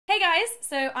guys,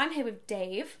 so I'm here with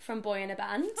Dave from Boy in a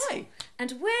Band. Hi. And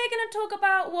we're going to talk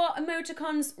about what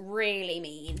emoticons really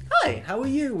mean. Hi, how are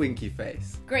you, winky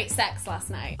face? Great sex last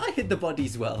night. I hit the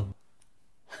bodies well.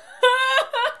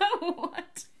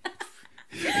 What?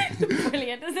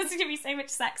 Brilliant. There's going to be so much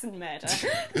sex and murder.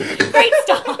 Great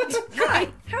start. Hi,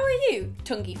 how are you,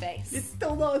 Tungy Face? It's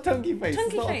still not a tungy face, Tungy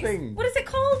it's not Face. a thing. What is it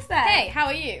called then? Hey, how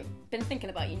are you? Been thinking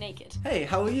about you naked. Hey,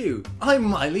 how are you? I'm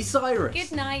Miley Cyrus.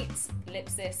 Good night,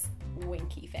 Lipsis,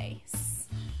 Winky Face.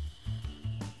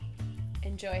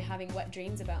 Enjoy having wet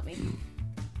dreams about me.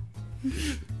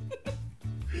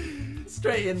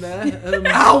 Straight in there.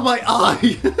 Ow, my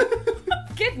eye!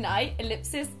 Good night,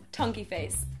 ellipsis, tonky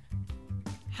face.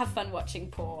 Have fun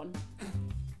watching porn.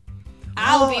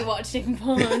 I'll be watching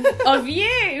porn of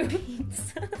you.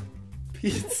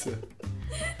 Pizza.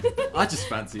 I just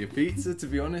fancy a pizza, to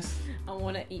be honest. I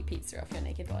want to eat pizza off your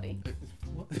naked body.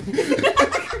 What?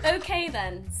 Okay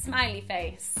then, smiley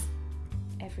face.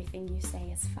 Everything you say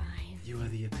is fine. You are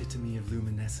the epitome of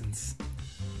luminescence.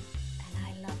 And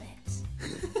I love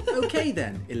it. Okay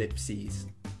then, ellipses.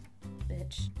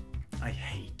 Bitch. I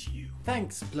hate you.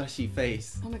 Thanks, blushy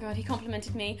face. Oh my god, he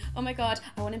complimented me. Oh my god,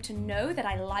 I want him to know that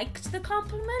I liked the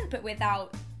compliment, but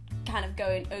without kind of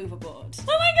going overboard.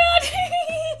 Oh my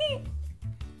god!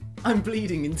 I'm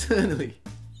bleeding internally.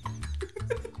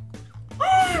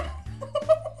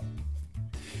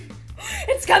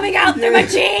 It's coming out through my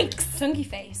cheeks! Tunky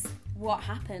face, what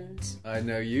happened? I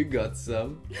know you got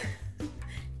some.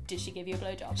 Did she give you a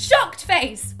blowjob? Shocked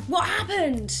face, what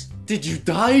happened? Did you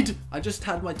died? I just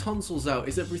had my tonsils out.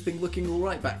 Is everything looking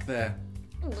alright back there?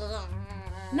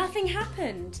 Nothing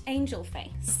happened, angel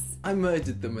face. I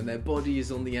murdered them and their body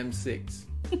is on the M6.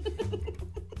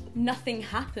 Nothing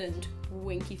happened,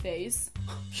 winky face.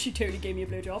 She totally gave me a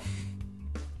blowjob.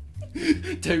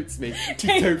 Totes me.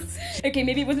 Totes. Okay,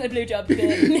 maybe it wasn't a blowjob, but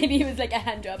maybe it was like a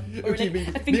hand job. Or Okay,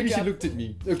 like a finger maybe she job. looked at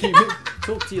me. Okay,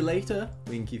 talk to you later,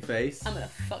 winky face. I'm gonna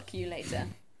fuck you later.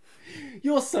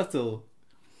 You're subtle.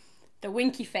 The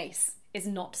winky face is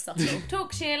not subtle.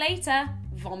 Talk to you later,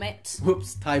 vomit.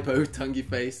 Whoops, typo, tonguey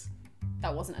face.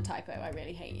 That wasn't a typo, I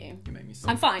really hate you. You made me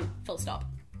I'm sick. fine, full stop.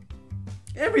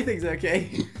 Everything's okay.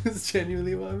 That's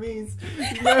genuinely what it means.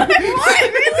 No. What?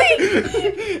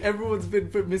 Really? Everyone's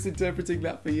been misinterpreting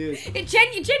that for years. It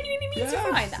genuinely means you're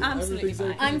Yes, fine. Absolutely everything's fine.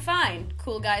 okay. I'm fine.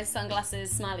 Cool guys,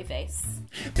 sunglasses, smiley face.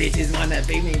 Bitches wanna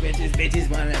be me, bitches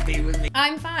wanna be with me.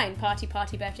 I'm fine. Party,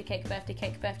 party, birthday cake, birthday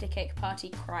cake, birthday cake, party,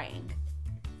 crying.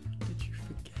 Did you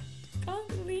forget? Can't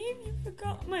believe you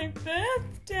forgot my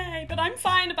birthday. But I'm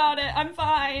fine about it. I'm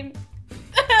fine.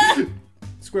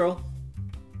 Squirrel.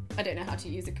 I don't know how to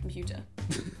use a computer.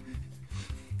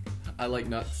 I like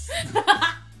nuts.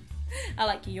 I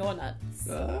like your nuts.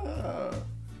 Ah.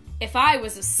 If I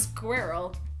was a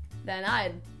squirrel, then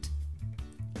I'd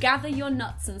gather your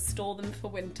nuts and store them for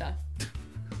winter.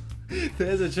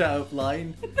 There's a chat up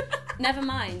line. Never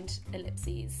mind,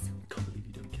 ellipses. Can't believe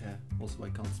you don't care. Also, I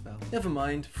can't spell. Never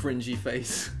mind, fringy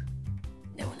face.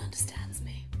 No one understands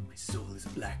me. My soul is a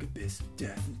black abyss of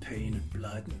death and pain and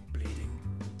blood and bleeding.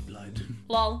 Blood.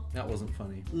 Lol. That wasn't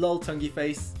funny. Lol, tonguey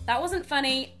face. That wasn't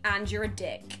funny, and you're a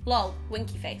dick. Lol,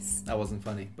 winky face. That wasn't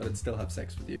funny, but I'd still have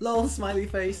sex with you. Lol, smiley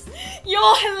face.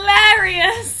 You're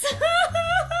hilarious!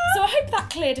 So I hope that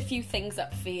cleared a few things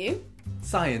up for you.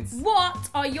 Science. What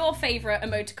are your favourite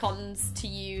emoticons to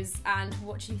use, and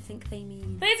what do you think they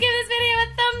mean? Please give this video a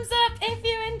thumbs up if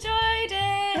you enjoyed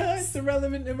it! It's a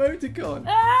relevant emoticon.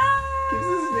 Ah! Gives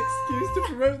us an excuse to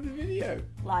promote the video.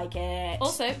 Like it.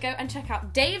 Also, go and check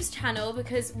out Dave's channel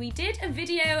because we did a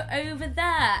video over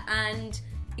there and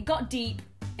it got deep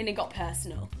and it got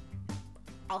personal.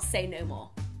 I'll say no more.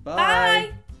 Bye.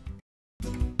 Bye.